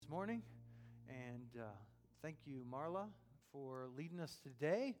morning. And thank you, Marla, for leading us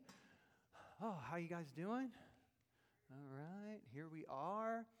today. Oh, how you guys doing? All right, here we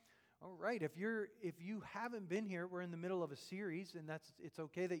are. All right, if you haven't been here, we're in the middle of a series, and it's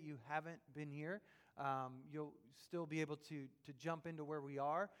okay that you haven't been here. You'll still be able to jump into where we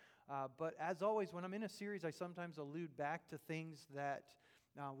are. But as always, when I'm in a series, I sometimes allude back to things that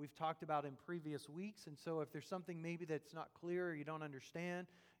we've talked about in previous weeks. And so if there's something maybe that's not clear or you don't understand,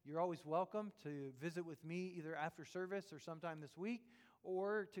 you're always welcome to visit with me either after service or sometime this week,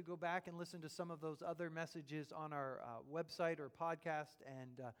 or to go back and listen to some of those other messages on our website or podcast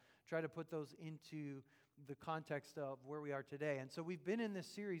and try to put those into the context of where we are today. And so we've been in this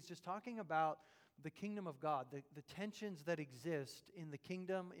series just talking about the kingdom of God, the tensions that exist in the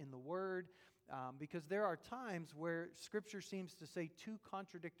kingdom, in the Word, because there are times where Scripture seems to say two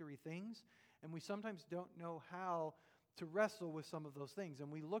contradictory things, and we sometimes don't know how to wrestle with some of those things.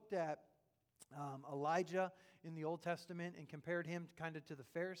 And we looked at Elijah in the Old Testament and compared him kind of to the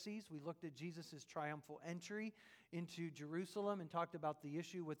Pharisees. We looked at Jesus' triumphal entry into Jerusalem and talked about the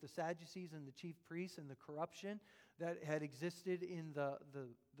issue with the Sadducees and the chief priests and the corruption that had existed in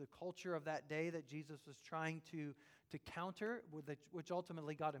the culture of that day that Jesus was trying to counter, which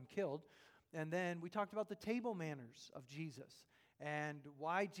ultimately got him killed. And then we talked about the table manners of Jesus and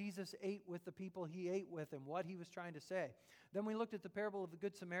why Jesus ate with the people he ate with and what he was trying to say. Then we looked at the parable of the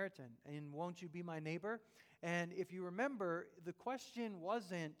Good Samaritan and won't you be my neighbor? And if you remember, the question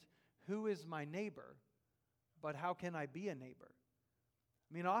wasn't who is my neighbor, but how can I be a neighbor?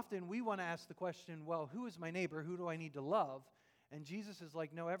 I mean, often we want to ask the question, well, who is my neighbor? Who do I need to love? And Jesus is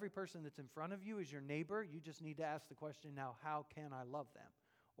like, no, every person that's in front of you is your neighbor. You just need to ask the question now, how can I love them?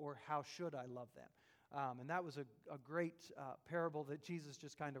 Or how should I love them? And that was a great parable that Jesus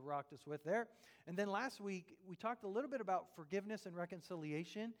just kind of rocked us with there. And then last week, we talked a little bit about forgiveness and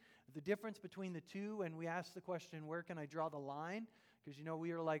reconciliation, the difference between the two, and we asked the question, where can I draw the line? Because,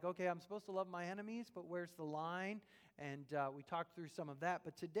 we were like, okay, I'm supposed to love my enemies, but where's the line? And we talked through some of that.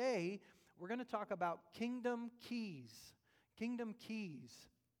 But today, we're going to talk about kingdom keys. Kingdom keys.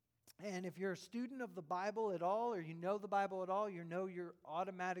 And if you're a student of the Bible at all, or you know the Bible at all, you're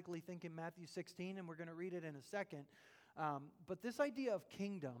automatically thinking Matthew 16, and we're going to read it in a second. But this idea of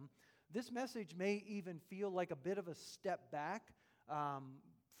kingdom, this message may even feel like a bit of a step back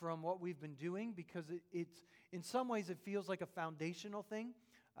from what we've been doing, because it's in some ways it feels like a foundational thing.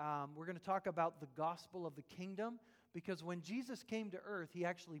 We're going to talk about the gospel of the kingdom, because when Jesus came to earth, he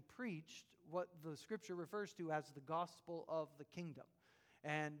actually preached what the Scripture refers to as the gospel of the kingdom.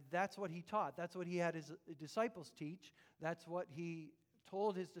 And that's what he taught. That's what he had his disciples teach. That's what he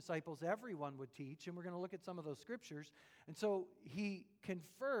told his disciples everyone would teach. And we're going to look at some of those scriptures. And so he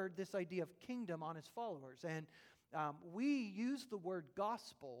conferred this idea of kingdom on his followers. And we use the word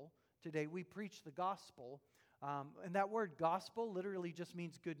gospel today. We preach the gospel. And that word gospel literally just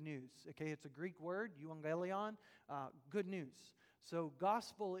means good news. Okay, it's a Greek word, euangelion, good news. So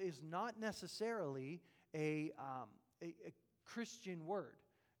gospel is not necessarily a Christian word,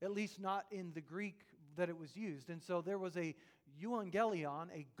 at least not in the Greek that it was used. And so there was a euangelion,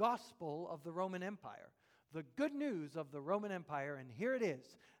 a gospel of the Roman Empire, the good news of the Roman Empire, and here it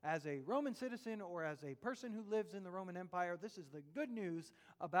is. As a Roman citizen or as a person who lives in the Roman Empire, this is the good news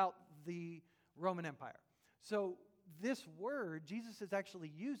about the Roman Empire. So this word, Jesus is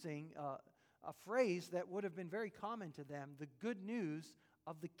actually using a phrase that would have been very common to them, the good news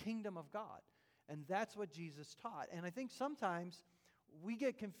of the kingdom of God. And that's what Jesus taught. And I think sometimes we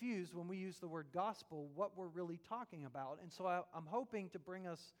get confused when we use the word gospel, what we're really talking about. And so I'm hoping to bring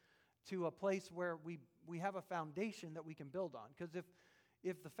us to a place where we have a foundation that we can build on. Because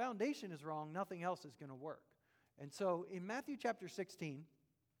if the foundation is wrong, nothing else is going to work. And so in Matthew chapter 16,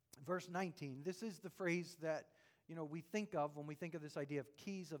 verse 19, this is the phrase that we think of when we think of this idea of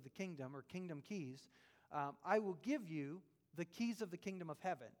keys of the kingdom or kingdom keys. I will give you the keys of the kingdom of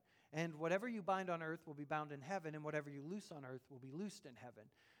heaven. And whatever you bind on earth will be bound in heaven, and whatever you loose on earth will be loosed in heaven.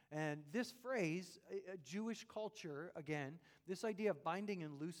 And this phrase, Jewish culture, again, this idea of binding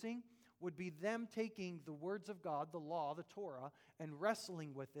and loosing would be them taking the words of God, the law, the Torah, and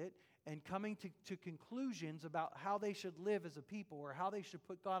wrestling with it and coming to conclusions about how they should live as a people or how they should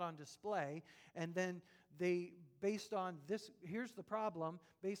put God on display. And then they, based on this, here's the problem,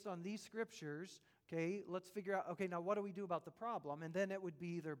 based on these scriptures, okay, let's figure out, okay, now what do we do about the problem? And then it would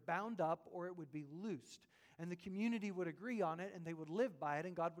be either bound up or it would be loosed. And the community would agree on it and they would live by it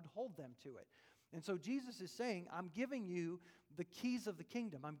and God would hold them to it. And so Jesus is saying, I'm giving you the keys of the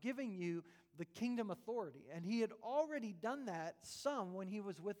kingdom. I'm giving you the kingdom authority. And he had already done that some when he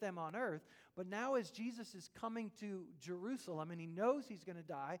was with them on earth. But now as Jesus is coming to Jerusalem and he knows he's going to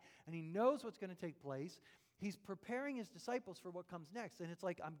die and he knows what's going to take place, he's preparing his disciples for what comes next. And it's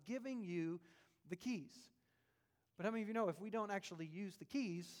like, I'm giving you the keys. But how many of you know if we don't actually use the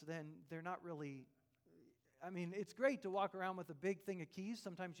keys, then they're not really... I mean, it's great to walk around with a big thing of keys.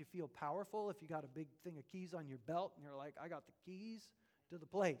 Sometimes you feel powerful if you got a big thing of keys on your belt and you're like, I got the keys to the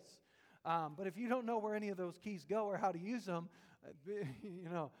place. But if you don't know where any of those keys go or how to use them, you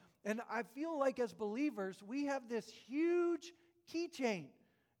know. And I feel like as believers, we have this huge keychain.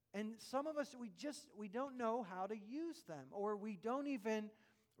 And some of us, we don't know how to use them, or we don't even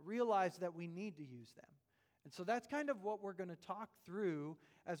realize that we need to use them. And so that's kind of what we're going to talk through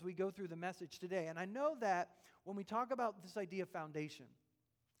as we go through the message today. And I know that when we talk about this idea of foundation,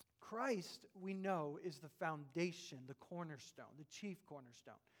 Christ, we know, is the foundation, the cornerstone, the chief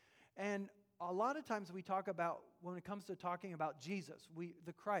cornerstone. And a lot of times we talk about, when it comes to talking about Jesus,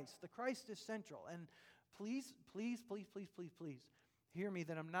 the Christ is central. And please, please, please, please, please, please hear me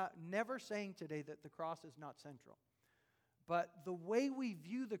that I'm never saying today that the cross is not central. But the way we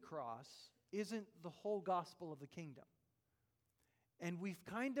view the cross isn't the whole gospel of the kingdom. And we've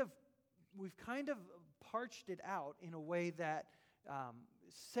kind of parched it out in a way that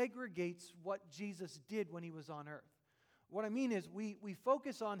segregates what Jesus did when he was on earth. What I mean is we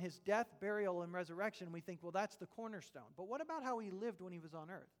focus on his death, burial, and resurrection, and we think, well, that's the cornerstone. But what about how he lived when he was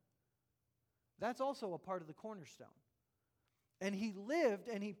on earth? That's also a part of the cornerstone. And he lived,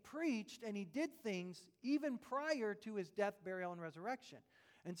 and he preached, and he did things even prior to his death, burial, and resurrection.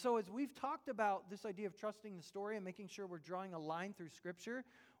 And so as we've talked about this idea of trusting the story and making sure we're drawing a line through Scripture,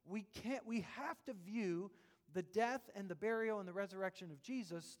 we have to view the death and the burial and the resurrection of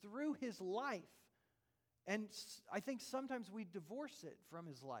Jesus through his life. And I think sometimes we divorce it from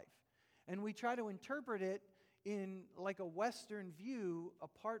his life. And we try to interpret it in like a Western view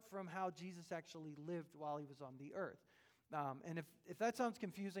apart from how Jesus actually lived while he was on the earth. And if that sounds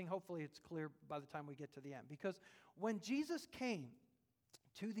confusing, hopefully it's clear by the time we get to the end. Because when Jesus came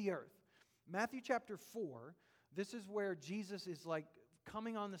to the earth, Matthew chapter 4, this is where Jesus is like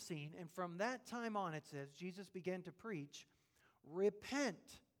coming on the scene. And from that time on, it says, Jesus began to preach,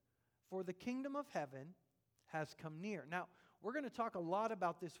 repent, for the kingdom of heaven has come near. Now, we're going to talk a lot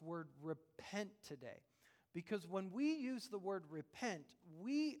about this word repent today. Because when we use the word repent,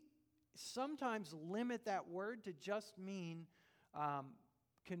 we sometimes limit that word to just mean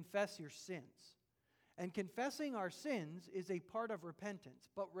confess your sins. And confessing our sins is a part of repentance.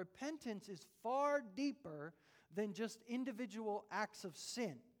 But repentance is far deeper than just individual acts of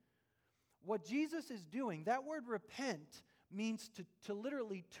sin. What Jesus is doing, that word repent means to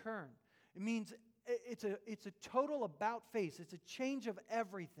literally turn. It means it's a total about face. It's a change of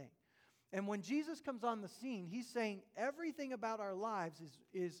everything. And when Jesus comes on the scene, he's saying everything about our lives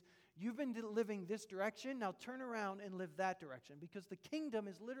is you've been living this direction, now turn around and live that direction. Because the kingdom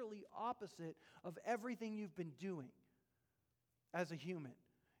is literally opposite of everything you've been doing as a human.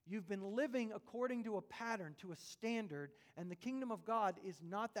 You've been living according to a pattern, to a standard, and the kingdom of God is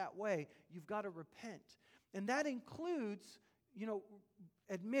not that way. You've got to repent. And that includes,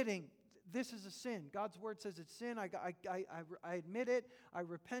 admitting this is a sin. God's word says it's sin. I admit it. I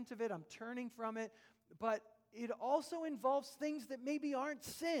repent of it. I'm turning from it. But it also involves things that maybe aren't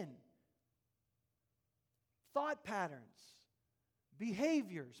sin. Thought patterns,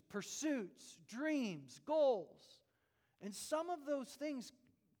 behaviors, pursuits, dreams, goals. And some of those things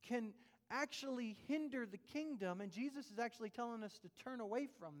can actually hinder the kingdom, and Jesus is actually telling us to turn away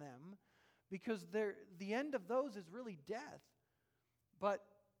from them because the end of those is really death. But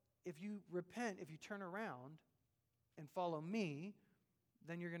if you repent, if you turn around and follow me,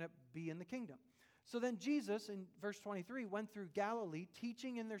 then you're going to be in the kingdom. So then Jesus, in verse 23, went through Galilee,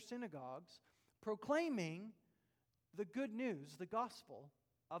 teaching in their synagogues, proclaiming the good news, the gospel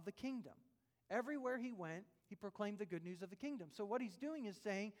of the kingdom. Everywhere he went, he proclaimed the good news of the kingdom. So what he's doing is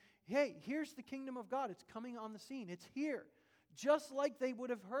saying, hey, here's the kingdom of God. It's coming on the scene. It's here. Just like they would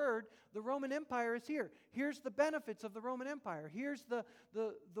have heard, the Roman Empire is here. Here's the benefits of the Roman Empire. Here's the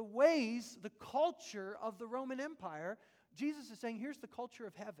ways, the culture of the Roman Empire. Jesus is saying, here's the culture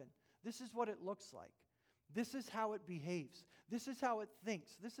of heaven. This is what it looks like. This is how it behaves. This is how it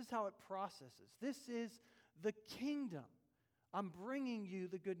thinks. This is how it processes. This is the kingdom. I'm bringing you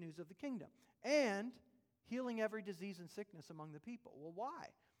the good news of the kingdom. And healing every disease and sickness among the people. Well, why?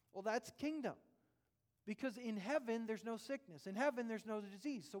 Well, that's kingdom. Because in heaven, there's no sickness. In heaven, there's no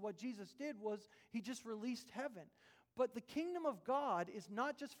disease. So what Jesus did was he just released heaven. But the kingdom of God is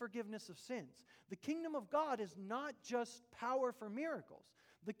not just forgiveness of sins. The kingdom of God is not just power for miracles.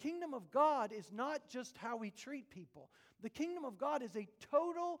 The kingdom of God is not just how we treat people. The kingdom of God is a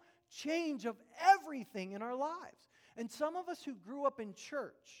total change of everything in our lives. And some of us who grew up in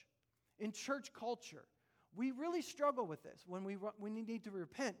church culture, we really struggle with this when we need to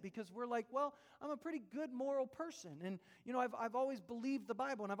repent, because we're like, well, I'm a pretty good moral person, and I've always believed the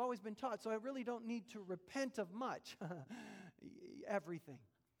Bible and I've always been taught, so I really don't need to repent of much. Everything.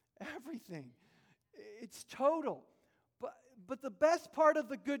 It's total. But the best part of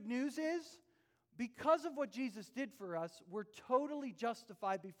the good news is, because of what Jesus did for us, we're totally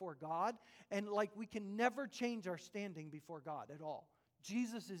justified before God, and we can never change our standing before God at all.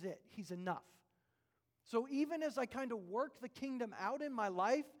 Jesus is it. He's enough. So even as I kind of work the kingdom out in my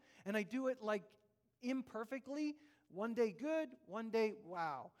life, and I do it imperfectly, one day good, one day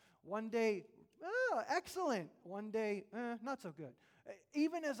wow, one day excellent, one day not so good.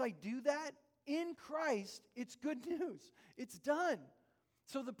 Even as I do that, in Christ, it's good news. It's done.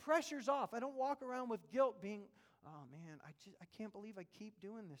 So the pressure's off. I don't walk around with guilt being, oh man, I can't believe I keep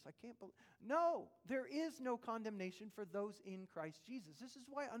doing this. No, there is no condemnation for those in Christ Jesus. This is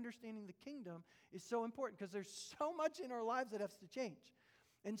why understanding the kingdom is so important, because there's so much in our lives that has to change.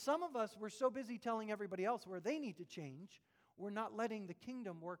 And some of us, we're so busy telling everybody else where they need to change, we're not letting the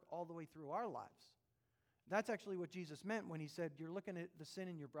kingdom work all the way through our lives. That's actually what Jesus meant when he said, you're looking at the sin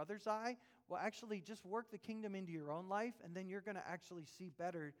in your brother's eye. Well, actually, just work the kingdom into your own life, and then you're going to actually see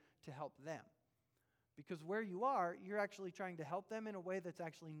better to help them. Because where you are, you're actually trying to help them in a way that's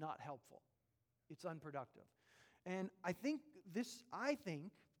actually not helpful. It's unproductive. And I think,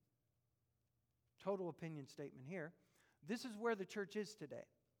 total opinion statement here, this is where the church is today.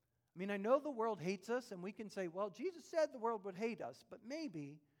 I mean, I know the world hates us, and we can say, well, Jesus said the world would hate us, but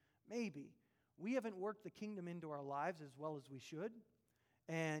maybe, we haven't worked the kingdom into our lives as well as we should,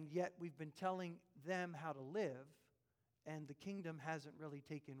 and yet we've been telling them how to live, and the kingdom hasn't really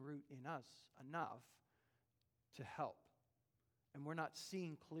taken root in us enough to help. And we're not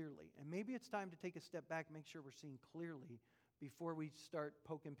seeing clearly. And maybe it's time to take a step back, make sure we're seeing clearly before we start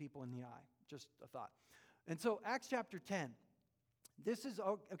poking people in the eye. Just a thought. And so Acts chapter 10. This is,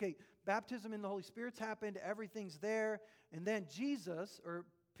 okay, baptism in the Holy Spirit's happened, everything's there, and then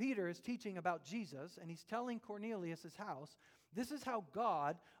Peter is teaching about Jesus, and he's telling Cornelius' house, this is how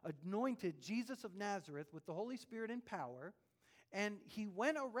God anointed Jesus of Nazareth with the Holy Spirit and power, and he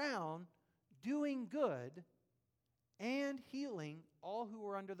went around doing good and healing all who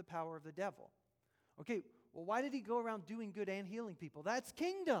were under the power of the devil. Okay, well, why did he go around doing good and healing people? That's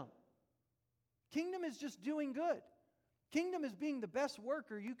kingdom. Kingdom is just doing good. Kingdom is being the best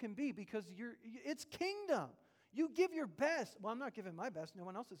worker you can be, because it's kingdom. You give your best. Well, I'm not giving my best. No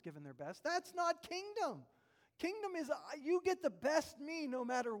one else is giving their best. That's not kingdom. Kingdom is you get the best me no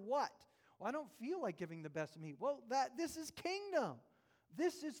matter what. Well, I don't feel like giving the best me. Well, this is kingdom.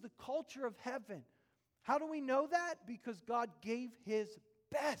 This is the culture of heaven. How do we know that? Because God gave his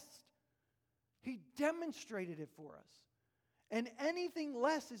best. He demonstrated it for us. And anything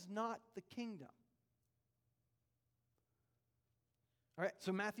less is not the kingdom. All right,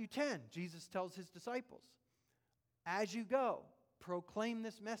 so Matthew 10, Jesus tells his disciples, as you go, proclaim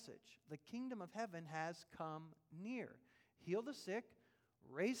this message. The kingdom of heaven has come near. Heal the sick,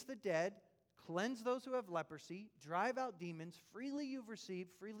 raise the dead, cleanse those who have leprosy, drive out demons. Freely you've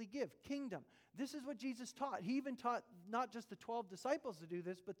received, freely give. Kingdom. This is what Jesus taught. He even taught not just the 12 disciples to do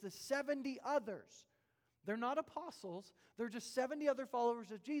this, but the 70 others. They're not apostles. They're just 70 other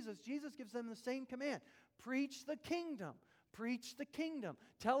followers of Jesus. Jesus gives them the same command. Preach the kingdom. Preach the kingdom.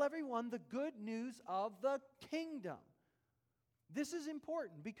 Tell everyone the good news of the kingdom. This is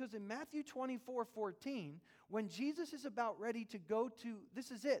important because in Matthew 24:14, when Jesus is about ready to go to,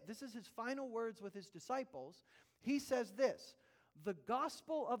 this is his final words with his disciples, he says this, the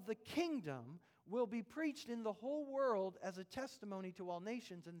gospel of the kingdom will be preached in the whole world as a testimony to all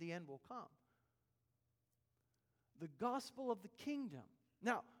nations, and the end will come. The gospel of the kingdom.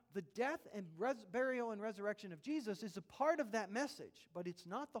 Now, the death and burial and resurrection of Jesus is a part of that message, but it's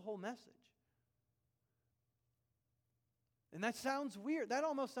not the whole message. And that sounds weird. That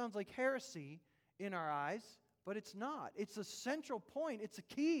almost sounds like heresy in our eyes, but it's not. It's a central point. It's a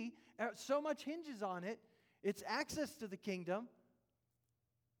key. So much hinges on it. It's access to the kingdom,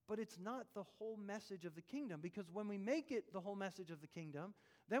 but it's not the whole message of the kingdom, because when we make it the whole message of the kingdom,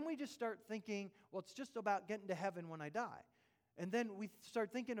 then we just start thinking, well, it's just about getting to heaven when I die. And then we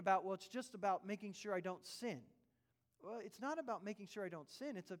start thinking about, well, it's just about making sure I don't sin. Well, it's not about making sure I don't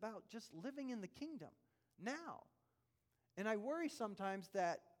sin. It's about just living in the kingdom now. And I worry sometimes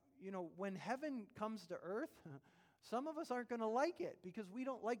that, when heaven comes to earth, Some of us aren't going to like it because we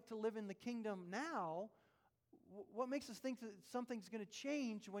don't like to live in the kingdom now. What makes us think that something's going to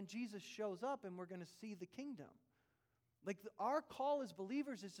change when Jesus shows up and we're going to see the kingdom? Like our call as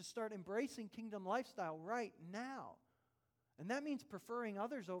believers is to start embracing kingdom lifestyle right now. And that means preferring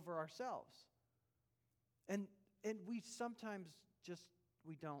others over ourselves. And we sometimes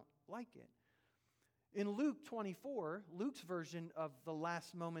we don't like it. In Luke 24, Luke's version of the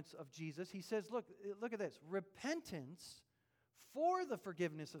last moments of Jesus, he says, look at this. Repentance for the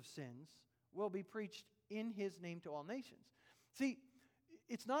forgiveness of sins will be preached in his name to all nations. See,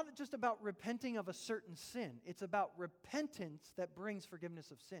 it's not just about repenting of a certain sin. It's about repentance that brings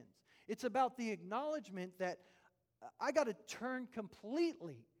forgiveness of sins. It's about the acknowledgement that I got to turn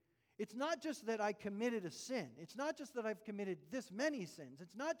completely. It's not just that I committed a sin. It's not just that I've committed this many sins.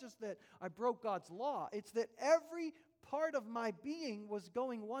 It's not just that I broke God's law. It's that every part of my being was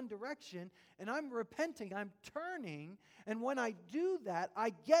going one direction, and I'm repenting, I'm turning, and when I do that,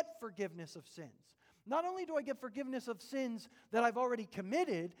 I get forgiveness of sins. Not only do I get forgiveness of sins that I've already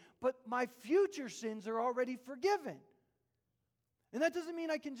committed, but my future sins are already forgiven. And that doesn't mean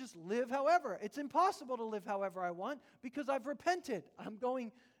I can just live however. It's impossible to live however I want because I've repented. I'm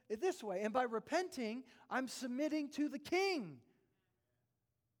going this way. And by repenting, I'm submitting to the King.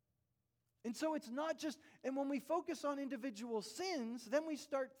 And so it's not just, and when we focus on individual sins, then we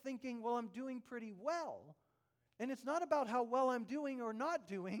start thinking, well, I'm doing pretty well. And it's not about how well I'm doing or not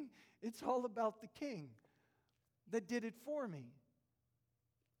doing. It's all about the King that did it for me.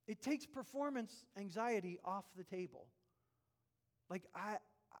 It takes performance anxiety off the table. Like,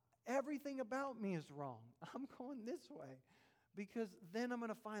 everything about me is wrong. I'm going this way because then I'm going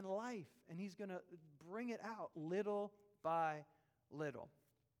to find life, and He's going to bring it out little by little.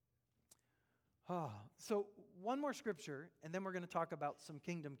 So one more scripture, and then we're going to talk about some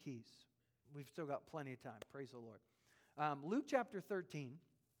kingdom keys. We've still got plenty of time. Praise the Lord. Luke chapter 13.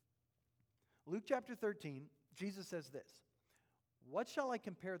 Luke chapter 13, Jesus says this. What shall I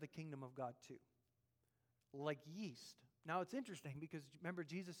compare the kingdom of God to? Like yeast. Now it's interesting because remember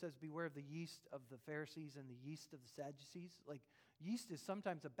Jesus says, beware of the yeast of the Pharisees and the yeast of the Sadducees. Like yeast is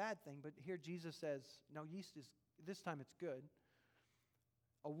sometimes a bad thing, but here Jesus says, no, yeast is, this time it's good.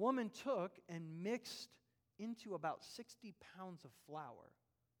 A woman took and mixed into about 60 pounds of flour.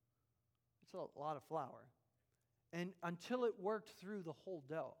 It's a lot of flour. And until it worked through the whole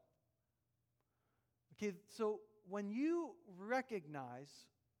dough. Okay, so when you recognize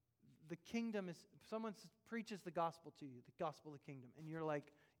the kingdom is, someone preaches the gospel to you, the gospel of the kingdom, and you're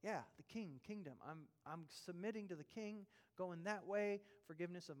like, yeah, the kingdom. I'm submitting to the King, going that way,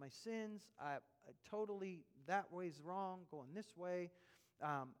 forgiveness of my sins. I totally, that way's wrong, going this way.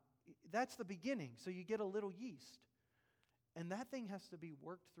 That's the beginning. So you get a little yeast. And that thing has to be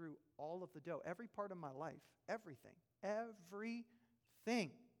worked through all of the dough. Every part of my life. Everything.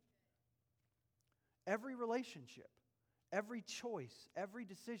 Everything. Every relationship. Every choice. Every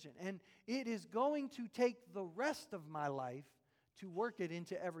decision. And it is going to take the rest of my life to work it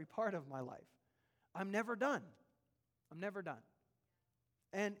into every part of my life. I'm never done. I'm never done.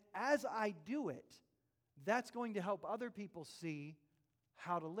 And as I do it, that's going to help other people see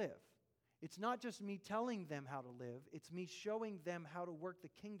how to live. It's not just me telling them how to live, it's me showing them how to work the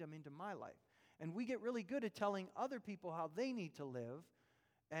kingdom into my life. And we get really good at telling other people how they need to live,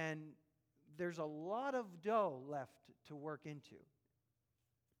 and there's a lot of dough left to work into.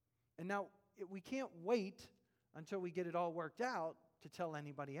 And now, we can't wait until we get it all worked out to tell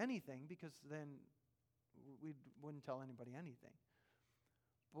anybody anything, because then we wouldn't tell anybody anything.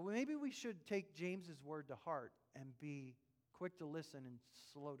 But maybe we should take James's word to heart and be quick to listen and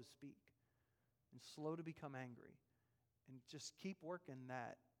slow to speak and slow to become angry and just keep working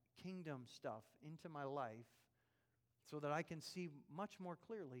that kingdom stuff into my life so that I can see much more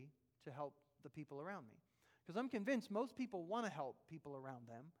clearly to help the people around me. Because I'm convinced most people want to help people around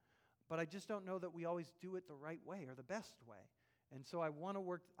them, but I just don't know that we always do it the right way or the best way. And so I want to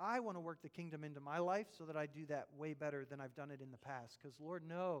work the kingdom into my life so that I do that way better than I've done it in the past, because Lord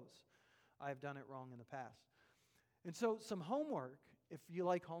knows I've done it wrong in the past. And so some homework, if you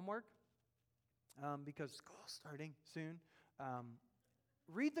like homework, because school's starting soon,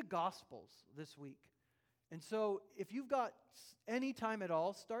 read the Gospels this week. And so if you've got any time at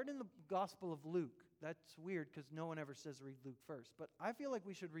all, start in the Gospel of Luke. That's weird because no one ever says read Luke first. But I feel like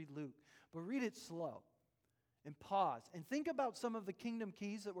we should read Luke. But read it slow and pause and think about some of the kingdom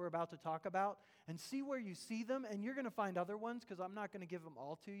keys that we're about to talk about and see where you see them. And you're going to find other ones because I'm not going to give them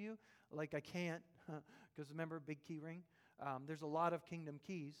all to you. Like I can't because remember, big key ring. There's a lot of kingdom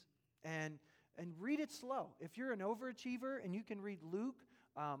keys. And read it slow. If you're an overachiever and you can read Luke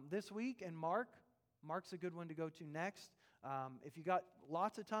this week and Mark, Mark's a good one to go to next. If you got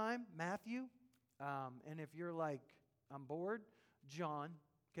lots of time, Matthew. And if you're like, I'm bored, John.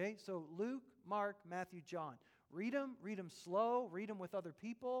 Okay, so Luke, Mark, Matthew, John. Read them slow, read them with other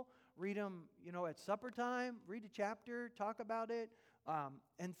people, read them, at supper time, read a chapter, talk about it.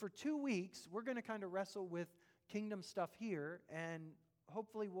 And for 2 weeks, we're going to kind of wrestle with kingdom stuff here, and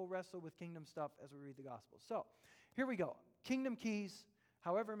hopefully we'll wrestle with kingdom stuff as we read the gospel. So, here we go. Kingdom keys,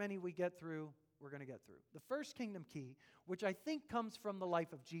 however many we get through, we're going to get through. The first kingdom key, which I think comes from the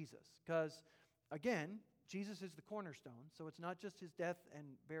life of Jesus, because, again, Jesus is the cornerstone, so it's not just his death and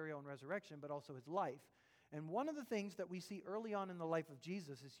burial and resurrection, but also his life. And one of the things that we see early on in the life of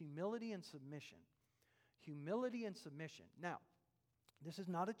Jesus is humility and submission. Humility and submission. Now, this is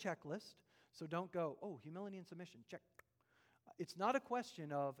not a checklist, so don't go, oh, humility and submission, check. It's not a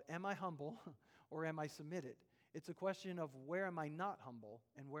question of, am I humble or am I submitted? It's a question of where am I not humble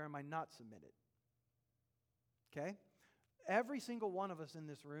and where am I not submitted? Okay? Every single one of us in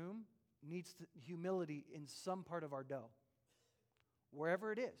this room needs humility in some part of our dough.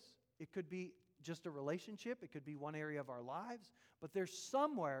 Wherever it is. It could be just a relationship. It could be one area of our lives. But there's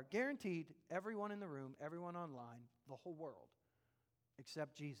somewhere, guaranteed, everyone in the room, everyone online, the whole world,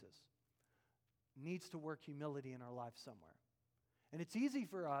 except Jesus, needs to work humility in our lives somewhere. And it's easy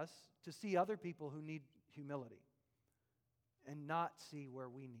for us to see other people who need humility and not see where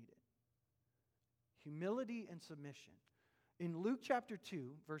we need it. Humility and submission. In Luke chapter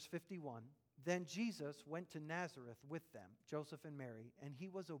 2, verse 51, then Jesus went to Nazareth with them, Joseph and Mary, and he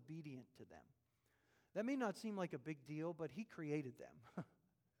was obedient to them. That may not seem like a big deal, but he created them.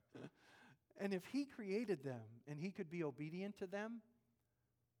 And if he created them and he could be obedient to them,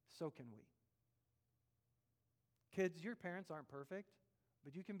 so can we. Kids, your parents aren't perfect,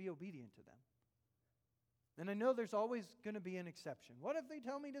 but you can be obedient to them. And I know there's always going to be an exception. What if they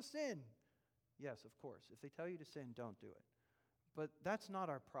tell me to sin? Yes, of course. If they tell you to sin, don't do it. But that's not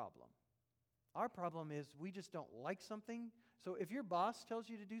our problem. Our problem is we just don't like something. So if your boss tells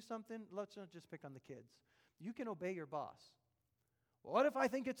you to do something, let's not just pick on the kids. You can obey your boss. Well, what if I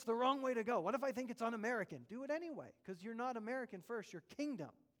think it's the wrong way to go? What if I think it's un-American? Do it anyway, because you're not American first, you're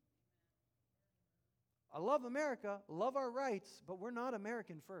kingdom. I love America, love our rights, but we're not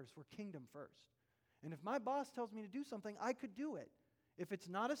American first, we're kingdom first. And if my boss tells me to do something, I could do it. If it's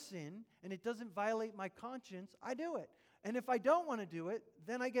not a sin and it doesn't violate my conscience, I do it. And if I don't want to do it,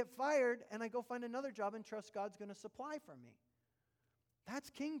 then I get fired and I go find another job and trust God's going to supply for me. That's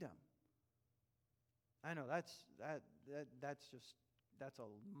kingdom. I know that's a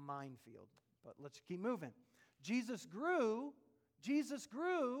minefield, but let's keep moving. Jesus grew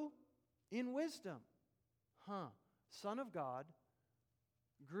in wisdom. Son of God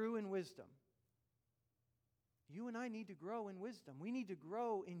grew in wisdom. You and I need to grow in wisdom. We need to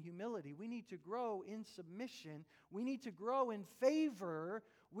grow in humility. We need to grow in submission. We need to grow in favor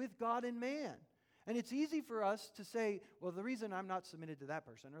with God and man. And it's easy for us to say, well, the reason I'm not submitted to that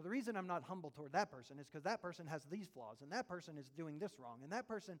person, or the reason I'm not humble toward that person is because that person has these flaws, and that person is doing this wrong, and that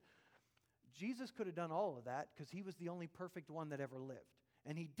person... Jesus could have done all of that because he was the only perfect one that ever lived.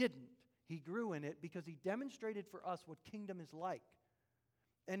 And he didn't. He grew in it because he demonstrated for us what kingdom is like.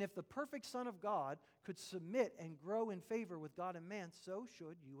 And if the perfect Son of God could submit and grow in favor with God and man, so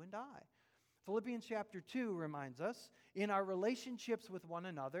should you and I. Philippians chapter 2 reminds us, in our relationships with one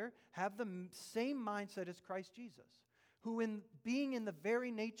another, have the same mindset as Christ Jesus, who in being in the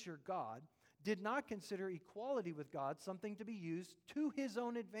very nature God, did not consider equality with God something to be used to his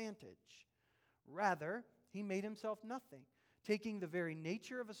own advantage. Rather, he made himself nothing, taking the very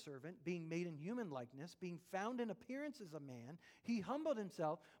nature of a servant, being made in human likeness, being found in appearance as a man, he humbled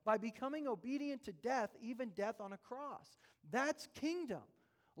himself by becoming obedient to death, even death on a cross. That's kingdom.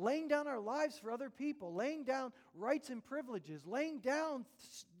 Laying down our lives for other people, laying down rights and privileges, laying down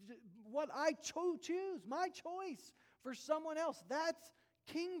what I choose, my choice for someone else. That's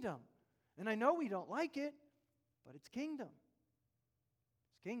kingdom. And I know we don't like it, but it's kingdom.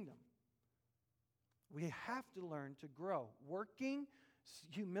 It's kingdom. We have to learn to grow, working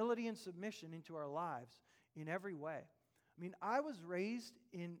humility and submission into our lives in every way. I mean, I was raised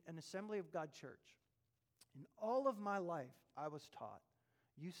in an Assembly of God church. In all of my life, I was taught,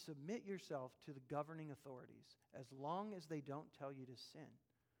 you submit yourself to the governing authorities as long as they don't tell you to sin.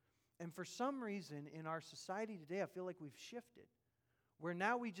 And for some reason, in our society today, I feel like we've shifted, where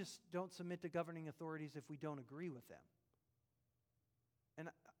now we just don't submit to governing authorities if we don't agree with them. And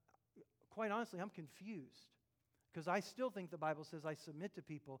quite honestly, I'm confused because I still think the Bible says I submit to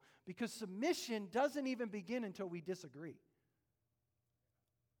people because submission doesn't even begin until we disagree.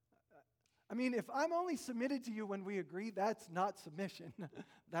 I mean, if I'm only submitted to you when we agree, that's not submission.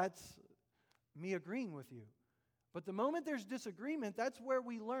 That's me agreeing with you. But the moment there's disagreement, that's where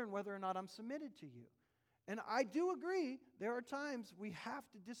we learn whether or not I'm submitted to you. And I do agree, there are times we have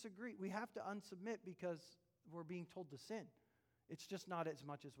to disagree. We have to unsubmit because we're being told to sin. It's just not as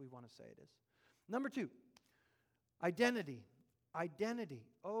much as we want to say it is. Number 2, identity. Identity.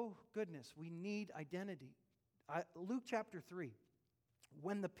 Oh, goodness, we need identity. Luke chapter 3.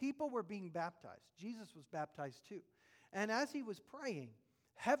 When the people were being baptized, Jesus was baptized too. And as he was praying,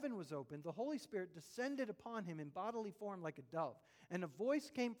 heaven was opened. The Holy Spirit descended upon him in bodily form like a dove. And a voice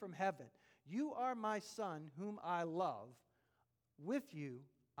came from heaven. You are my Son, whom I love. With you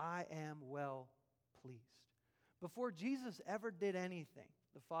I am well pleased. Before Jesus ever did anything,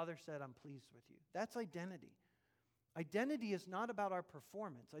 the Father said, I'm pleased with you. That's identity. Identity is not about our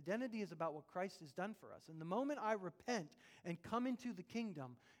performance. Identity is about what Christ has done for us. And the moment I repent and come into the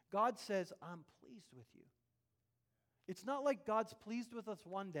kingdom, God says, I'm pleased with you. It's not like God's pleased with us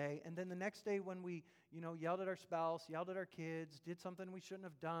one day, and then the next day when we, yelled at our spouse, yelled at our kids, did something we shouldn't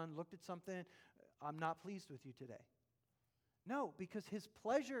have done, looked at something, I'm not pleased with you today. No, because His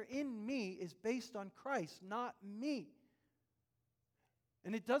pleasure in me is based on Christ, not me.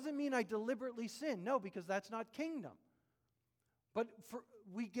 And it doesn't mean I deliberately sin. No, because that's not kingdom. But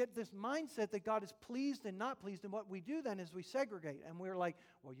we get this mindset that God is pleased and not pleased, and what we do then is we segregate, and we're like,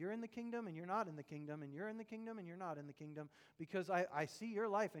 well, you're in the kingdom and you're not in the kingdom, and you're in the kingdom and you're not in the kingdom, because I see your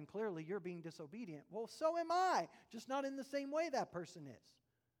life and clearly you're being disobedient. Well, so am I, just not in the same way that person is.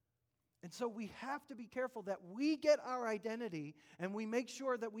 And so we have to be careful that we get our identity and we make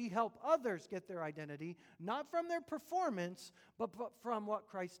sure that we help others get their identity, not from their performance, but from what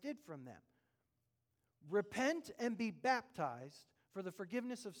Christ did from them. Repent and be baptized for the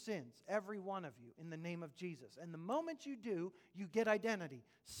forgiveness of sins, every one of you, in the name of Jesus. And the moment you do, you get identity,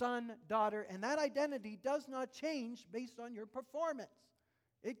 son, daughter, and that identity does not change based on your performance.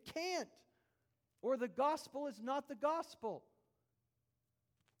 It can't. Or the gospel is not the gospel.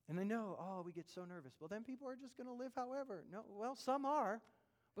 And I know, we get so nervous. Well, then people are just going to live however. No, well, some are.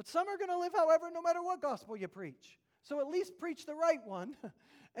 But some are going to live however no matter what gospel you preach. So at least preach the right one,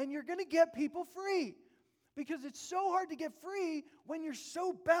 and you're going to get people free. Because it's so hard to get free when you're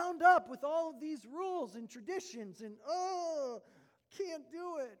so bound up with all of these rules and traditions and, can't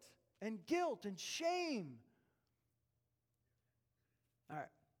do it, and guilt and shame. All right,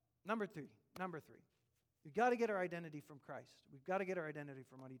 number three. We've got to get our identity from Christ. We've got to get our identity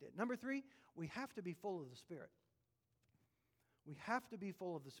from what He did. Number 3, we have to be full of the Spirit. We have to be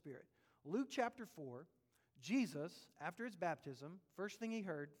full of the Spirit. Luke chapter 4, Jesus, after His baptism, first thing He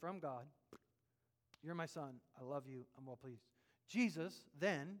heard from God, you're my Son, I love you, I'm well pleased. Jesus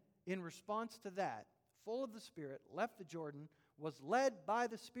then, in response to that, full of the Spirit, left the Jordan, was led by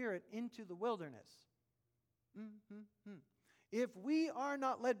the Spirit into the wilderness. If we are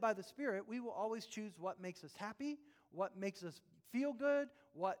not led by the Spirit, we will always choose what makes us happy, what makes us feel good,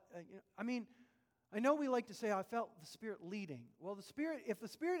 I know we like to say, I felt the Spirit leading. Well, if the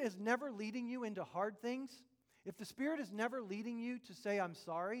Spirit is never leading you into hard things, if the Spirit is never leading you to say, I'm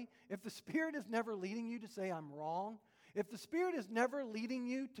sorry, if the Spirit is never leading you to say, I'm wrong, if the Spirit is never leading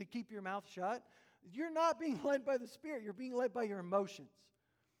you to keep your mouth shut, you're not being led by the Spirit, you're being led by your emotions.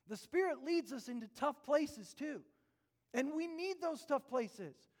 The Spirit leads us into tough places too. And we need those tough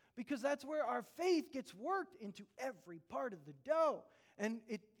places because that's where our faith gets worked into every part of the dough. And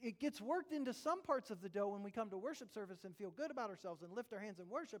it gets worked into some parts of the dough when we come to worship service and feel good about ourselves and lift our hands in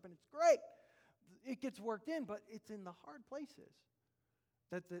worship, and it's great. It gets worked in, but it's in the hard places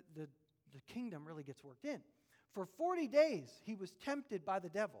that the kingdom really gets worked in. For 40 days, He was tempted by the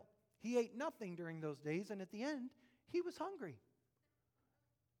devil. He ate nothing during those days, and at the end, He was hungry.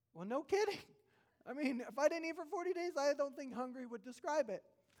 Well, no kidding. If I didn't eat for 40 days, I don't think hungry would describe it.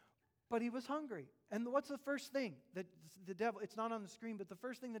 But He was hungry. And what's the first thing that the devil, it's not on the screen, but the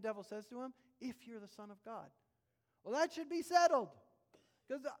first thing the devil says to him, if you're the Son of God. Well, that should be settled.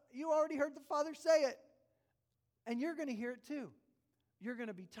 Because you already heard the Father say it. And you're going to hear it too. You're going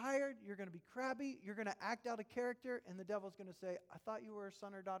to be tired. You're going to be crabby. You're going to act out of character. And the devil's going to say, I thought you were a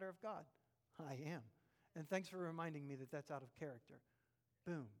son or daughter of God. I am. And thanks for reminding me that that's out of character.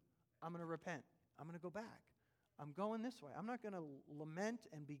 Boom. I'm going to repent. I'm going to go back. I'm going this way. I'm not going to lament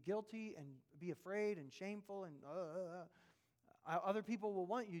and be guilty and be afraid and shameful. And other people will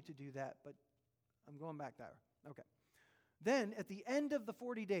want you to do that, but I'm going back there. Okay. Then at the end of the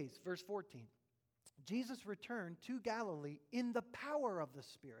 40 days, verse 14, Jesus returned to Galilee in the power of the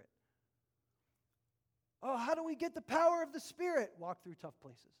Spirit. Oh, how do we get the power of the Spirit? Walk through tough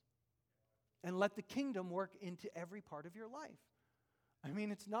places. And let the kingdom work into every part of your life. I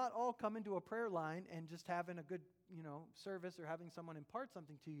mean, it's not all coming to a prayer line and just having a good, service or having someone impart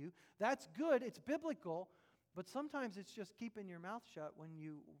something to you. That's good. It's biblical. But sometimes it's just keeping your mouth shut when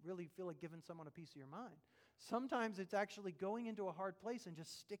you really feel like giving someone a piece of your mind. Sometimes it's actually going into a hard place and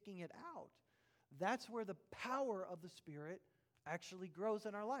just sticking it out. That's where the power of the Spirit actually grows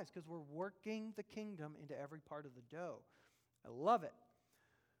in our lives, because we're working the kingdom into every part of the dough. I love it.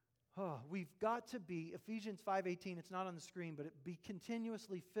 Oh, we've got to be, Ephesians 5:18, it's not on the screen, but it be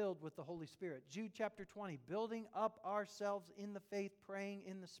continuously filled with the Holy Spirit. Jude chapter 20, building up ourselves in the faith, praying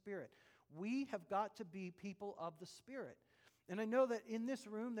in the Spirit. We have got to be people of the Spirit. And I know that in this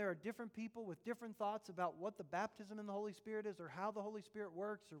room there are different people with different thoughts about what the baptism in the Holy Spirit is, or how the Holy Spirit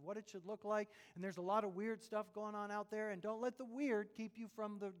works, or what it should look like. And there's a lot of weird stuff going on out there. And don't let the weird keep you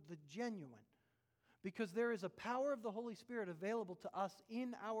from the genuine. Because there is a power of the Holy Spirit available to us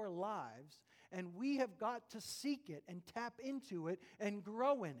in our lives, and we have got to seek it and tap into it and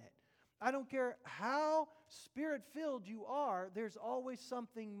grow in it. I don't care how Spirit-filled you are, there's always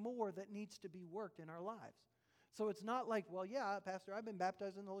something more that needs to be worked in our lives. So it's not like, well, yeah, Pastor, I've been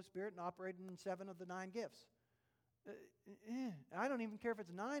baptized in the Holy Spirit and operating in 7 of the 9 gifts. I don't even care if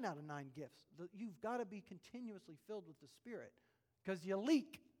it's 9 out of 9 gifts. You've got to be continuously filled with the Spirit, because you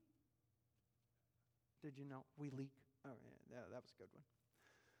leak. Did you know we leak? Oh, yeah, that was a good one.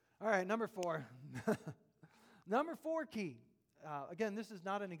 All right, number 4. Number 4 key. Again, this is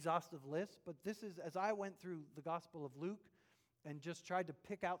not an exhaustive list, but this is, as I went through the Gospel of Luke and just tried to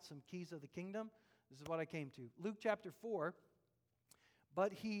pick out some keys of the kingdom, this is what I came to. Luke chapter 4,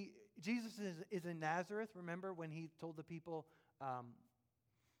 but Jesus is in Nazareth. Remember when he told the people,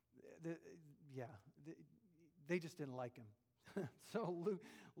 they just didn't like him. So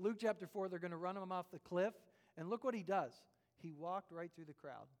Luke chapter 4, they're going to run him off the cliff. And look what he does. He walked right through the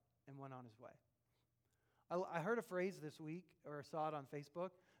crowd and went on his way. I heard a phrase this week, or saw it on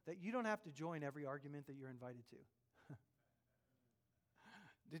Facebook, that you don't have to join every argument that you're invited to.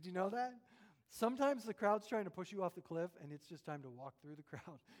 Did you know that? Sometimes the crowd's trying to push you off the cliff, and it's just time to walk through the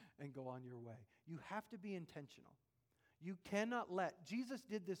crowd and go on your way. You have to be intentional. You cannot Jesus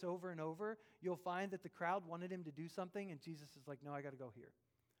did this over and over. You'll find that the crowd wanted him to do something, and Jesus is like, no, I got to go here.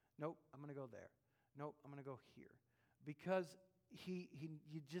 Nope, I'm going to go there. Nope, I'm going to go here. Because you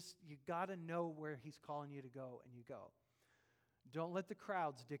got to know where he's calling you to go, and you go. Don't let the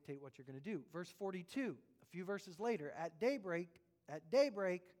crowds dictate what you're going to do. Verse 42, a few verses later, at daybreak,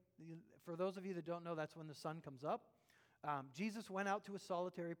 for those of you that don't know, that's when the sun comes up, Jesus went out to a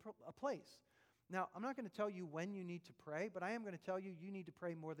solitary place. Now, I'm not going to tell you when you need to pray, but I am going to tell you need to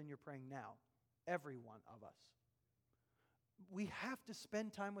pray more than you're praying now. Every one of us. We have to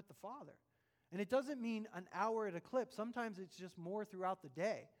spend time with the Father. And it doesn't mean an hour at a clip. Sometimes it's just more throughout the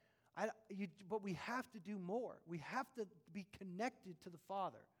day. But we have to do more. We have to be connected to the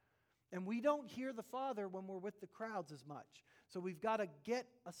Father. And we don't hear the Father when we're with the crowds as much. So we've got to get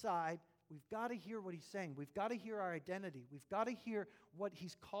aside. We've got to hear what he's saying. We've got to hear our identity. We've got to hear what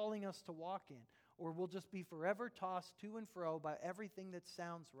he's calling us to walk in. Or we'll just be forever tossed to and fro by everything that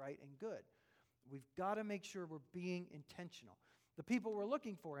sounds right and good. We've got to make sure we're being intentional. The people were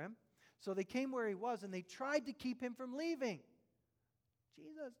looking for him, so they came where he was, and they tried to keep him from leaving.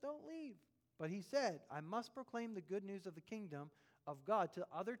 Jesus, don't leave. But he said, I must proclaim the good news of the kingdom of God to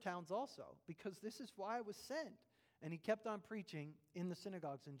other towns also, because this is why I was sent. And he kept on preaching in the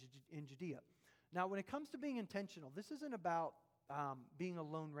synagogues in Judea. Now, when it comes to being intentional, this isn't about being a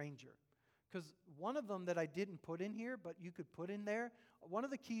lone ranger. Because one of them that I didn't put in here, but you could put in there, one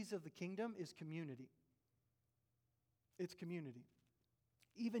of the keys of the kingdom is community. It's community.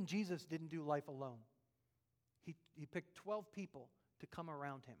 Even Jesus didn't do life alone. He picked 12 people to come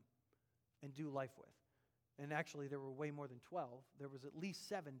around him and do life with. And actually, there were way more than 12. There was at least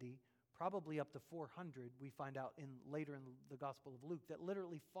 70, probably up to 400, we find out later in the Gospel of Luke, that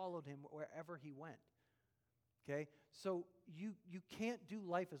literally followed him wherever he went. Okay? So you can't do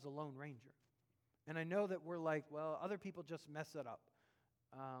life as a lone ranger. And I know that we're like, well, other people just mess it up.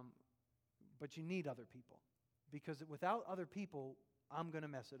 But you need other people. Because without other people, I'm going to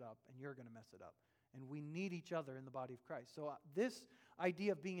mess it up, and you're going to mess it up. And we need each other in the body of Christ. So this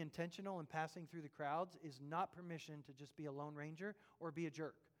idea of being intentional and passing through the crowds is not permission to just be a lone ranger or be a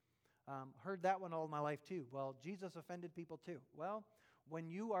jerk. Heard that one all my life too. Well, Jesus offended people too. Well, when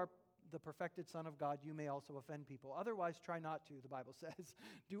you are the perfected Son of God, you may also offend people. Otherwise, try not to, the Bible says.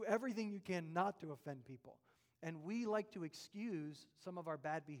 Do everything you can not to offend people. And we like to excuse some of our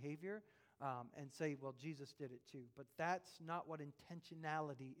bad behavior and say, well, Jesus did it too. But that's not what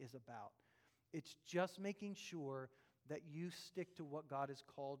intentionality is about. It's just making sure that you stick to what God has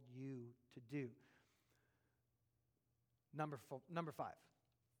called you to do. Number five.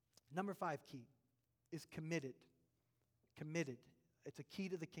 Number 5 key is committed. Committed. It's a key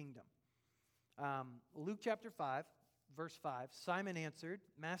to the kingdom. Luke chapter 5, verse 5, Simon answered,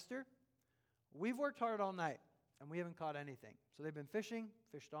 Master, we've worked hard all night, and we haven't caught anything. So they've been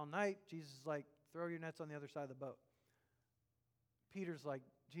fishhed all night. Jesus is like, throw your nets on the other side of the boat. Peter's like,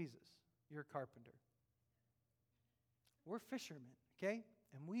 Jesus, you're a carpenter. We're fishermen, okay?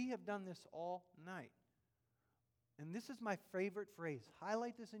 And we have done this all night. And this is my favorite phrase.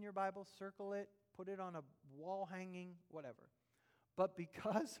 Highlight this in your Bible, circle it, put it on a wall hanging, whatever. But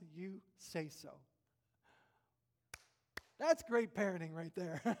because you say so. That's great parenting right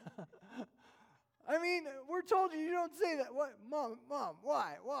there. I mean, we're told you don't say that. What? Mom,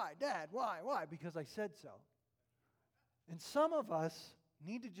 why? Dad, why? Because I said so. And some of us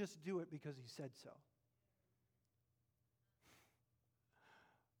need to just do it because he said so.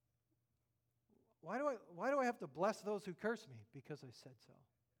 Why do I have to bless those who curse me? Because I said so.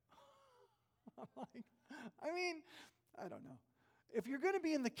 I'm like, I don't know. If you're going to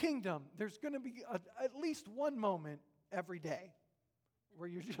be in the kingdom, there's going to be at least one moment every day where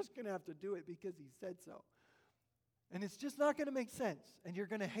you're just going to have to do it because he said so. And it's just not going to make sense. And you're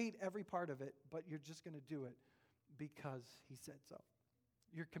going to hate every part of it, but you're just going to do it because he said so.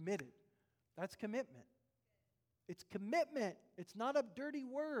 You're committed. That's commitment. It's commitment. It's not a dirty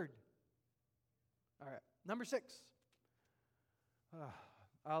word. All right, number 6.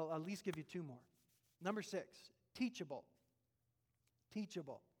 I'll at least give you 2 more. Number 6, teachable.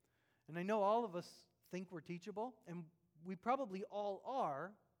 Teachable. And I know all of us think we're teachable, and we probably all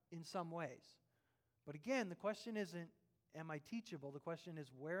are in some ways. But again, the question isn't, am I teachable? The question is,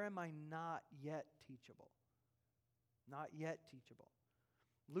 where am I not yet teachable? Not yet teachable.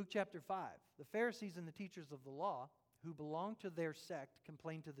 Luke chapter 5, the Pharisees and the teachers of the law who belonged to their sect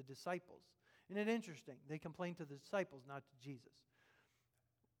complained to the disciples. Isn't it interesting? They complained to the disciples, not to Jesus.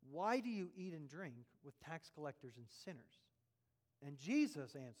 Why do you eat and drink with tax collectors and sinners? And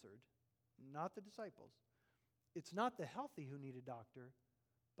Jesus answered, not the disciples, it's not the healthy who need a doctor,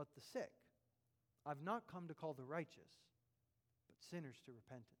 but the sick. I've not come to call the righteous, but sinners to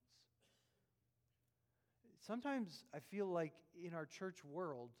repentance. Sometimes I feel like in our church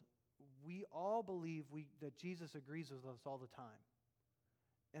world, we all believe that Jesus agrees with us all the time.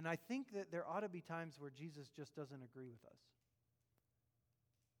 And I think that there ought to be times where Jesus just doesn't agree with us.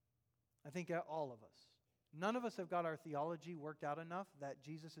 I think all of us. None of us have got our theology worked out enough that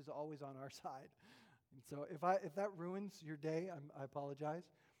Jesus is always on our side. And so if that ruins your day, I apologize.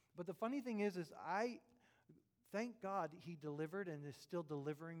 But the funny thing is I thank God he delivered and is still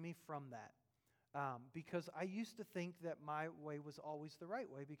delivering me from that. Because I used to think that my way was always the right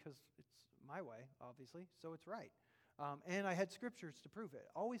way because it's my way, obviously, so it's right. And I had scriptures to prove it.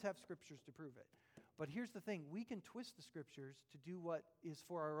 Always have scriptures to prove it. But here's the thing. We can twist the scriptures to do what is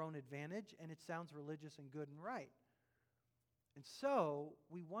for our own advantage, and it sounds religious and good and right. And so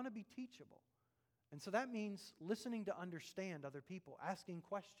we want to be teachable. And so that means listening to understand other people, asking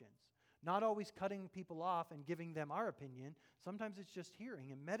questions, not always cutting people off and giving them our opinion. Sometimes it's just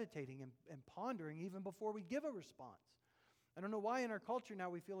hearing and meditating and pondering even before we give a response. I don't know why in our culture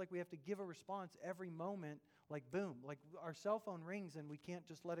now we feel like we have to give a response every moment, like boom, like our cell phone rings and we can't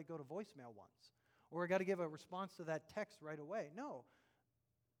just let it go to voicemail once. Or I got to give a response to that text right away. No,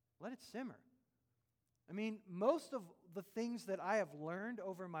 let it simmer. I mean, most of the things that I have learned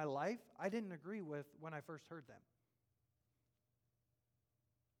over my life, I didn't agree with when I first heard them.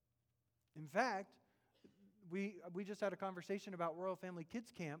 In fact, we just had a conversation about Royal Family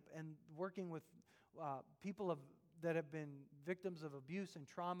Kids Camp and working with people that have been victims of abuse and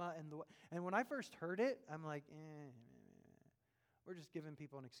trauma. And when I first heard it, I'm like, we're just giving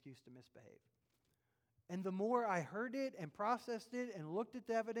people an excuse to misbehave. And the more I heard it and processed it and looked at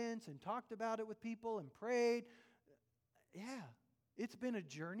the evidence and talked about it with people and prayed, yeah, it's been a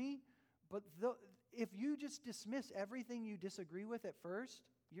journey. But if you just dismiss everything you disagree with at first,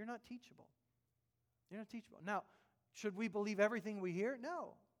 you're not teachable. You're not teachable. Now, should we believe everything we hear?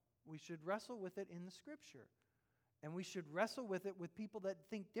 No. We should wrestle with it in the Scripture. And we should wrestle with it with people that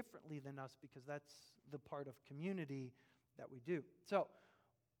think differently than us because that's the part of community that we do. So,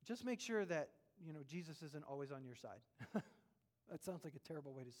 just make sure that Jesus isn't always on your side. That sounds like a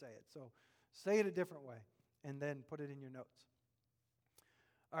terrible way to say it. So say it a different way and then put it in your notes.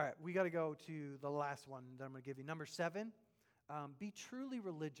 All right, we got to go to the last one that I'm going to give you. Number 7, be truly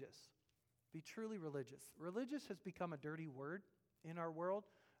religious. Be truly religious. Religious has become a dirty word in our world,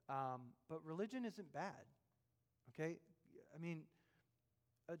 but religion isn't bad. Okay? I mean,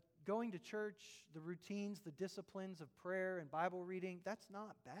 going to church, the routines, the disciplines of prayer and Bible reading, that's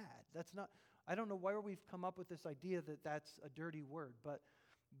not bad. That's not. I don't know where we've come up with this idea that that's a dirty word, but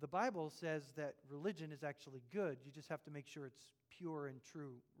the Bible says that religion is actually good. You just have to make sure it's pure and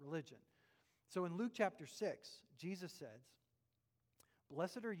true religion. So in Luke chapter 6, Jesus says,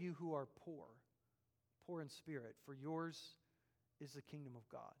 "Blessed are you who are poor in spirit, for yours is the kingdom of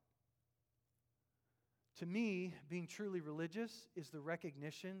God." To me, being truly religious is the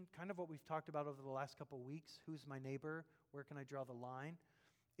recognition, kind of what we've talked about over the last couple of weeks. Who's my neighbor? Where can I draw the line?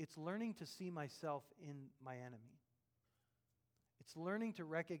 It's learning to see myself in my enemy. It's learning to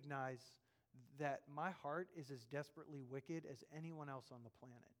recognize that my heart is as desperately wicked as anyone else on the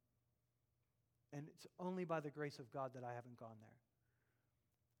planet. And it's only by the grace of God that I haven't gone there.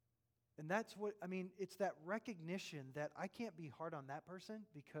 And that's what, it's that recognition that I can't be hard on that person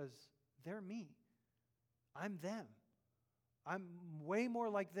because they're me. I'm them. I'm way more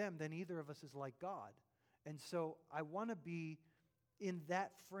like them than either of us is like God. And so I want to be in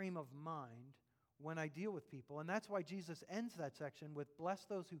that frame of mind when I deal with people. And that's why Jesus ends that section with, "Bless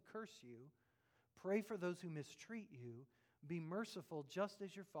those who curse you, pray for those who mistreat you, be merciful just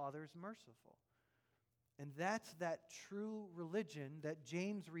as your Father is merciful." And that's that true religion that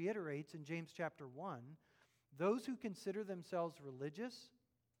James reiterates in James chapter 1. Those who consider themselves religious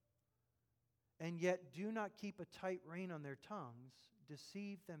and yet do not keep a tight rein on their tongues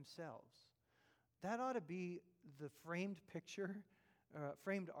deceive themselves. That ought to be the framed picture,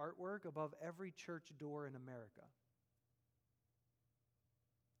 framed artwork above every church door in America.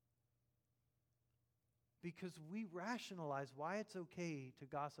 Because we rationalize why it's okay to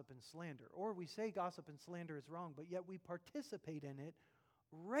gossip and slander. Or we say gossip and slander is wrong, but yet we participate in it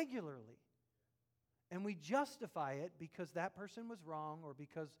regularly. And we justify it because that person was wrong or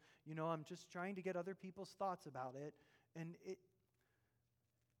because, I'm just trying to get other people's thoughts about it. And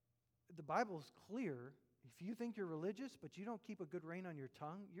the Bible's clear. If you think you're religious, but you don't keep a good rein on your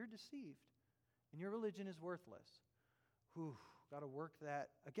tongue, you're deceived. And your religion is worthless. Got to work that.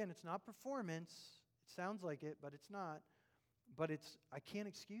 Again, it's not performance. It sounds like it, but it's not. But I can't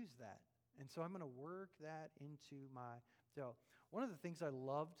excuse that. And so I'm going to work that into so one of the things I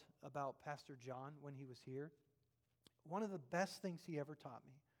loved about Pastor John when he was here, one of the best things he ever taught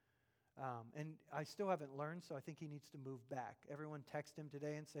me, and I still haven't learned, so I think he needs to move back. Everyone text him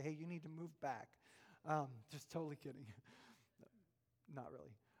today and say, "Hey, you need to move back." Just totally kidding. Not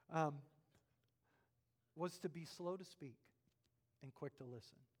really. Was to be slow to speak and quick to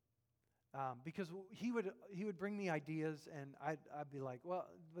listen. Because he would bring me ideas, and I'd be like, "Well,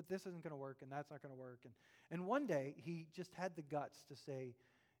 but this isn't going to work, and that's not going to work." And one day, he just had the guts to say,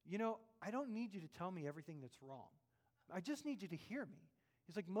 "I don't need you to tell me everything that's wrong. I just need you to hear me."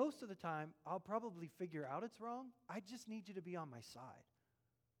 He's like, "Most of the time, I'll probably figure out it's wrong. I just need you to be on my side."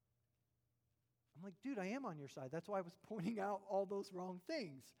 I'm like, "Dude, I am on your side. That's why I was pointing out all those wrong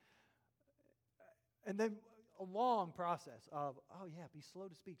things." And then a long process of, be slow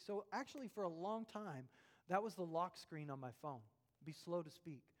to speak. So actually for a long time, that was the lock screen on my phone. Be slow to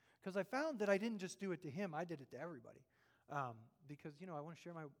speak. Because I found that I didn't just do it to him, I did it to everybody. Because, I want to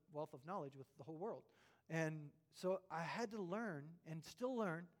share my wealth of knowledge with the whole world. And so I had to learn, and still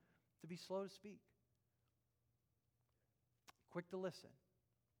learn, to be slow to speak. Quick to listen.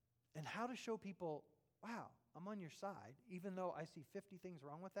 And how to show people, wow, I'm on your side. Even though I see 50 things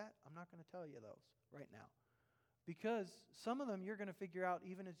wrong with that, I'm not going to tell you those right now. Because some of them you're going to figure out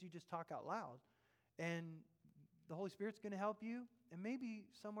even as you just talk out loud. And the Holy Spirit's going to help you. And maybe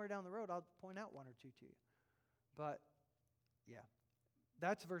somewhere down the road I'll point out one or two to you. But,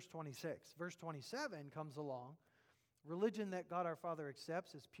 that's verse 26. Verse 27 comes along. Religion that God our Father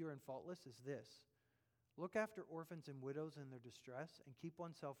accepts as pure and faultless is this: look after orphans and widows in their distress and keep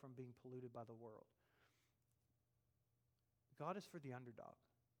oneself from being polluted by the world. God is for the underdog,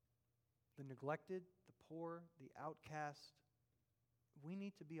 the neglected, the poor, the outcast. We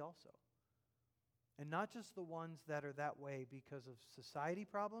need to be also. And not just the ones that are that way because of society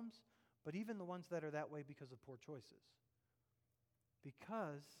problems, but even the ones that are that way because of poor choices.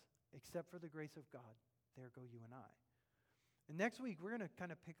 Because, except for the grace of God, there go you and I. And next week, we're going to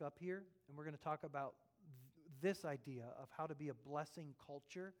kind of pick up here, and we're going to talk about this idea of how to be a blessing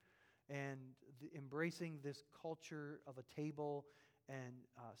culture and embracing this culture of a table and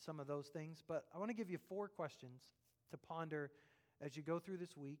some of those things. But I want to give you 4 questions to ponder as you go through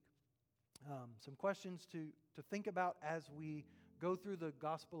this week. Some questions to think about as we go through the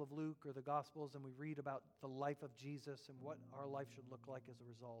Gospel of Luke or the Gospels and we read about the life of Jesus and what our life should look like as a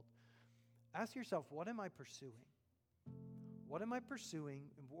result. Ask yourself, what am I pursuing? What am I pursuing,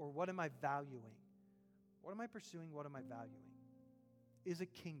 or what am I valuing? What am I pursuing? What am I valuing? Is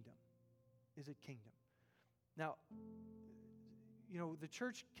it kingdom? Is it kingdom? Now, the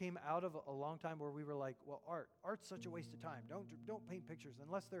church came out of a long time where we were like, well, art's such a waste of time. Don't paint pictures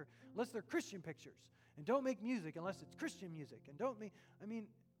unless they're Christian pictures, and don't make music unless it's Christian music, and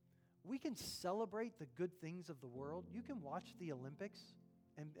we can celebrate the good things of the world. You can watch the Olympics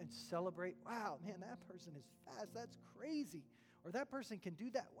and celebrate, wow, man, that person is fast. That's crazy. Or that person can do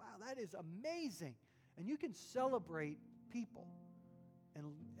that. Wow, that is amazing. And you can celebrate people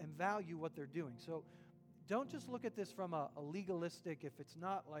and value what they're doing. So don't just look at this from a legalistic, if it's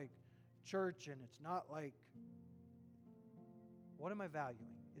not like church and it's not like, what am I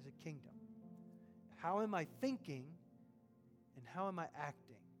valuing? Is it kingdom? How am I thinking and how am I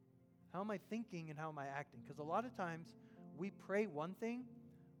acting? How am I thinking and how am I acting? Because a lot of times we pray one thing,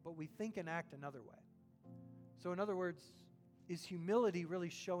 but we think and act another way. So in other words, is humility really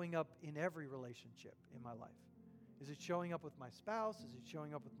showing up in every relationship in my life? Is it showing up with my spouse? Is it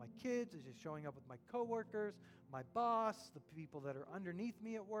showing up with my kids? Is it showing up with my coworkers, my boss, the people that are underneath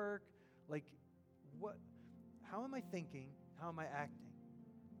me at work? Like, what? How am I thinking? How am I acting?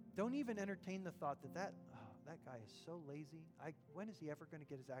 Don't even entertain the thought that guy is so lazy. When is he ever going to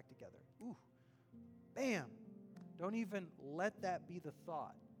get his act together? Ooh, bam. Don't even let that be the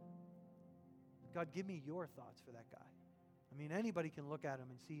thought. God, give me your thoughts for that guy. Anybody can look at him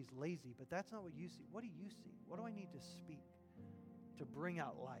and see he's lazy, but that's not what you see. What do you see? What do I need to speak to bring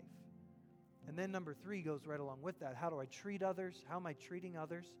out life? And then number 3 goes right along with that. How do I treat others? How am I treating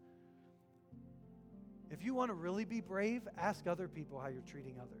others? If you want to really be brave, ask other people how you're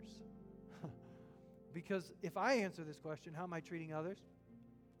treating others. Because if I answer this question, how am I treating others?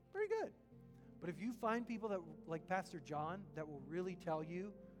 Pretty good. But if you find people that, like Pastor John, that will really tell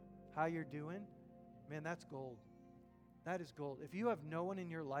you how you're doing, man, that's gold. That is gold. If you have no one in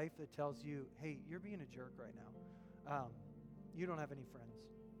your life that tells you, hey, you're being a jerk right now, you don't have any friends.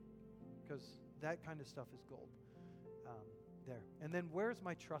 Because that kind of stuff is gold there. And then where's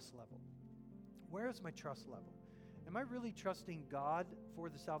my trust level? Where's my trust level? Am I really trusting God for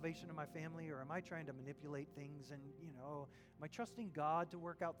the salvation of my family, or am I trying to manipulate things and, am I trusting God to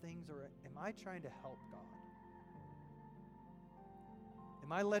work out things, or am I trying to help God?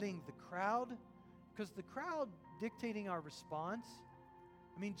 Am I letting the crowd, because the crowd dictating our response,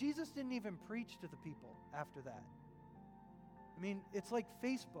 Jesus didn't even preach to the people after that. It's like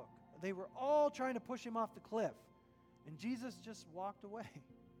Facebook. They were all trying to push him off the cliff, and Jesus just walked away.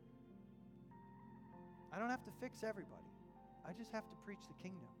 I don't have to fix everybody. I just have to preach the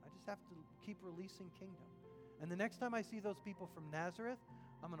kingdom. I just have to keep releasing kingdom. And the next time I see those people from Nazareth,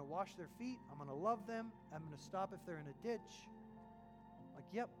 I'm going to wash their feet. I'm going to love them. I'm going to stop if they're in a ditch.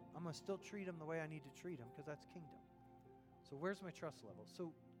 Yep, I'm going to still treat them the way I need to treat them, because that's kingdom. So where's my trust level?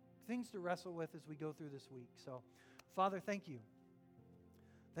 So things to wrestle with as we go through this week. So, Father, thank you.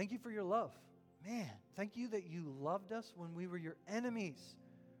 Thank you for your love. Man, thank you that you loved us when we were your enemies.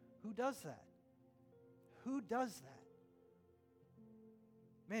 Who does that? Who does that?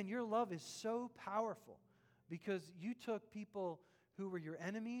 Man, your love is so powerful, because you took people who were your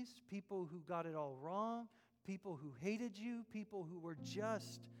enemies, people who got it all wrong, people who hated you, people who were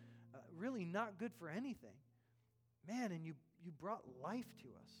just really not good for anything. Man, and you brought life to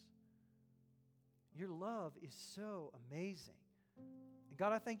us. Your love is so amazing. And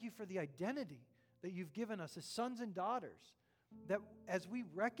God, I thank you for the identity that you've given us as sons and daughters, that as we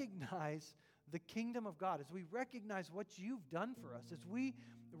recognize the kingdom of God, as we recognize what you've done for us, as we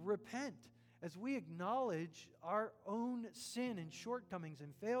repent, as we acknowledge our own sin and shortcomings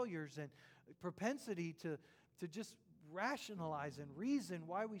and failures and propensity to just rationalize and reason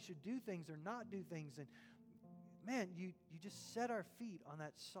why we should do things or not do things. And man, you just set our feet on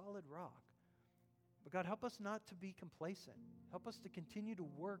that solid rock. But God, help us not to be complacent. Help us to continue to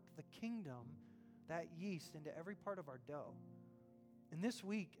work the kingdom, that yeast, into every part of our dough. And this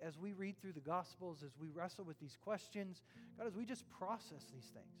week, as we read through the Gospels, as we wrestle with these questions, God, as we just process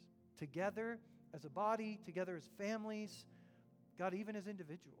these things together as a body, together as families, God, even as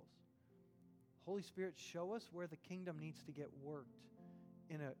individuals. Holy Spirit, show us where the kingdom needs to get worked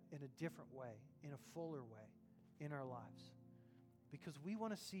in a different way, in a fuller way in our lives. Because we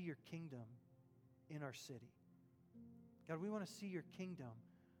want to see your kingdom in our city. God, we want to see your kingdom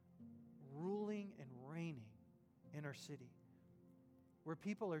ruling and reigning in our city, where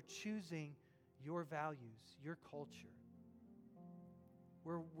people are choosing your values, your culture,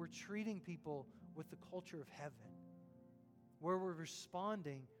 where we're treating people with the culture of heaven, where we're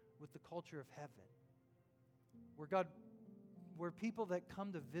responding with the culture of heaven, where God, where people that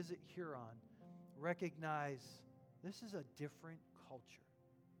come to visit Huron recognize this is a different culture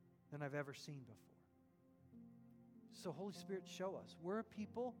than I've ever seen before. So Holy Spirit, show us. We're a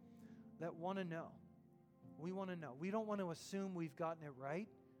people that want to know. We want to know. We don't want to assume we've gotten it right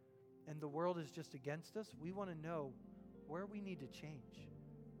and the world is just against us. We want to know where we need to change,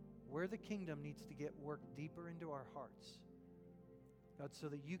 where the kingdom needs to get worked deeper into our hearts, God, so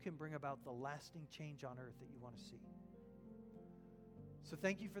that you can bring about the lasting change on earth that you want to see. So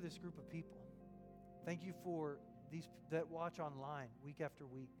thank you for this group of people. Thank you for these that watch online week after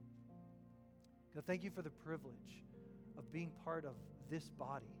week. God, thank you for the privilege of being part of this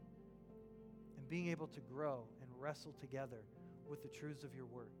body and being able to grow and wrestle together with the truths of your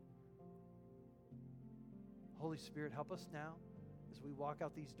word. Holy Spirit, help us now as we walk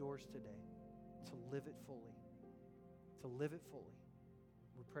out these doors today to live it fully. To live it fully.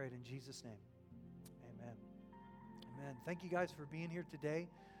 We pray it in Jesus' name. Amen. Amen. Thank you guys for being here today.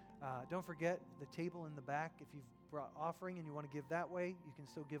 Don't forget the table in the back. If you've brought offering and you want to give that way, you can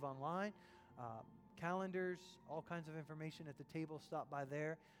still give online. Calendars, all kinds of information at the table. Stop by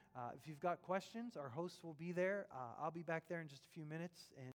there. If you've got questions, our hosts will be there. I'll be back there in just a few minutes. And